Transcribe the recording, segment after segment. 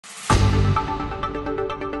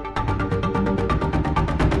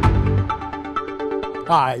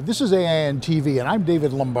Hi, this is AINtv and I'm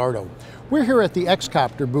David Lombardo. We're here at the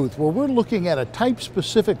Xcopter booth where we're looking at a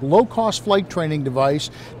type-specific low-cost flight training device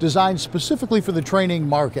designed specifically for the training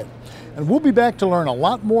market. And we'll be back to learn a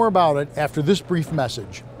lot more about it after this brief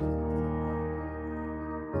message.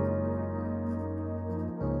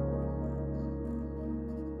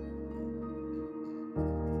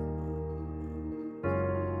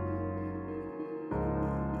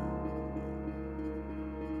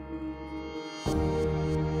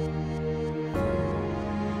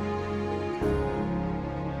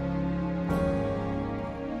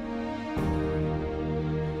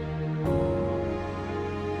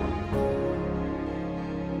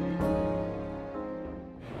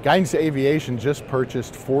 Guidance Aviation just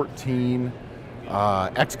purchased 14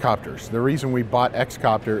 Xcopters. The reason we bought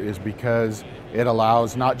Xcopter is because it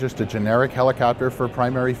allows not just a generic helicopter for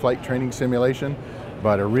primary flight training simulation,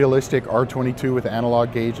 but a realistic R22 with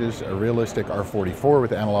analog gauges, a realistic R44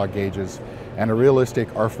 with analog gauges, and a realistic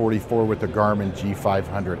R44 with the Garmin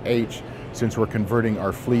G500H, since we're converting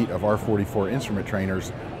our fleet of R44 instrument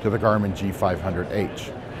trainers to the Garmin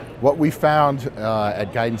G500H. What we found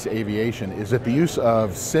at Guidance Aviation is that the use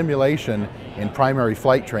of simulation in primary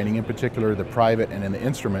flight training, in particular the private and in the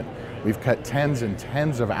instrument, we've cut tens and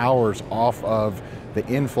tens of hours off of the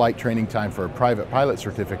in-flight training time for a private pilot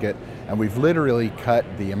certificate, and we've literally cut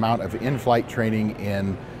the amount of in-flight training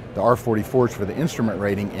in the R44s for the instrument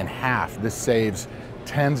rating in half. This saves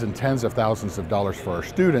tens and tens of thousands of dollars for our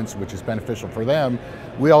students, which is beneficial for them.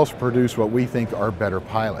 We also produce what we think are better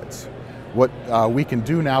pilots. What we can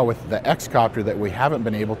do now with the Xcopter that we haven't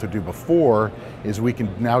been able to do before is we can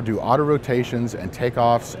now do auto rotations and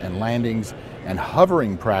takeoffs and landings and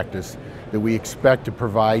hovering practice that we expect to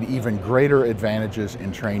provide even greater advantages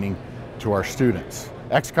in training to our students.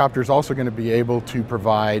 Xcopter is also going to be able to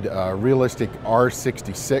provide realistic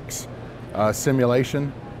R66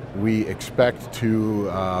 simulation. We expect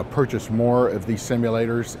to purchase more of these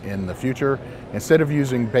simulators in the future. Instead of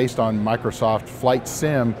using based on Microsoft Flight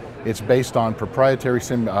Sim, it's based on proprietary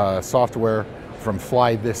sim software from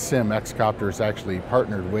Fly This Sim. Xcopter is actually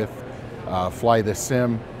partnered with Fly This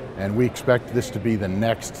Sim, and we expect this to be the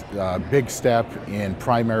next big step in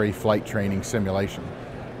primary flight training simulation.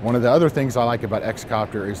 One of the other things I like about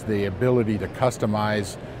Xcopter is the ability to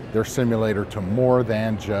customize their simulator to more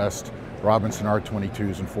than just Robinson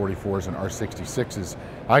R22s and 44s and R66s.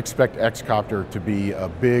 I expect Xcopter to be a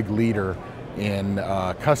big leader in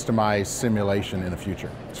customized simulation in the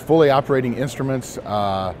future. It's fully operating instruments.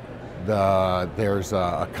 There's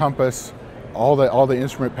a compass, all the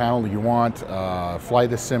instrument panel you want. Fly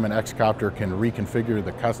This Sim and Xcopter can reconfigure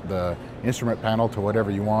the instrument panel to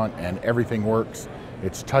whatever you want, and everything works.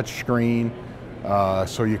 It's touch screen,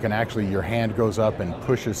 so you can actually, your hand goes up and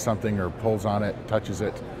pushes something or pulls on it, touches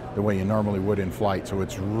it the way you normally would in flight. So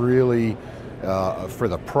it's really, for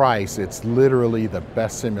the price, it's literally the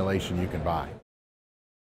best simulation you can buy.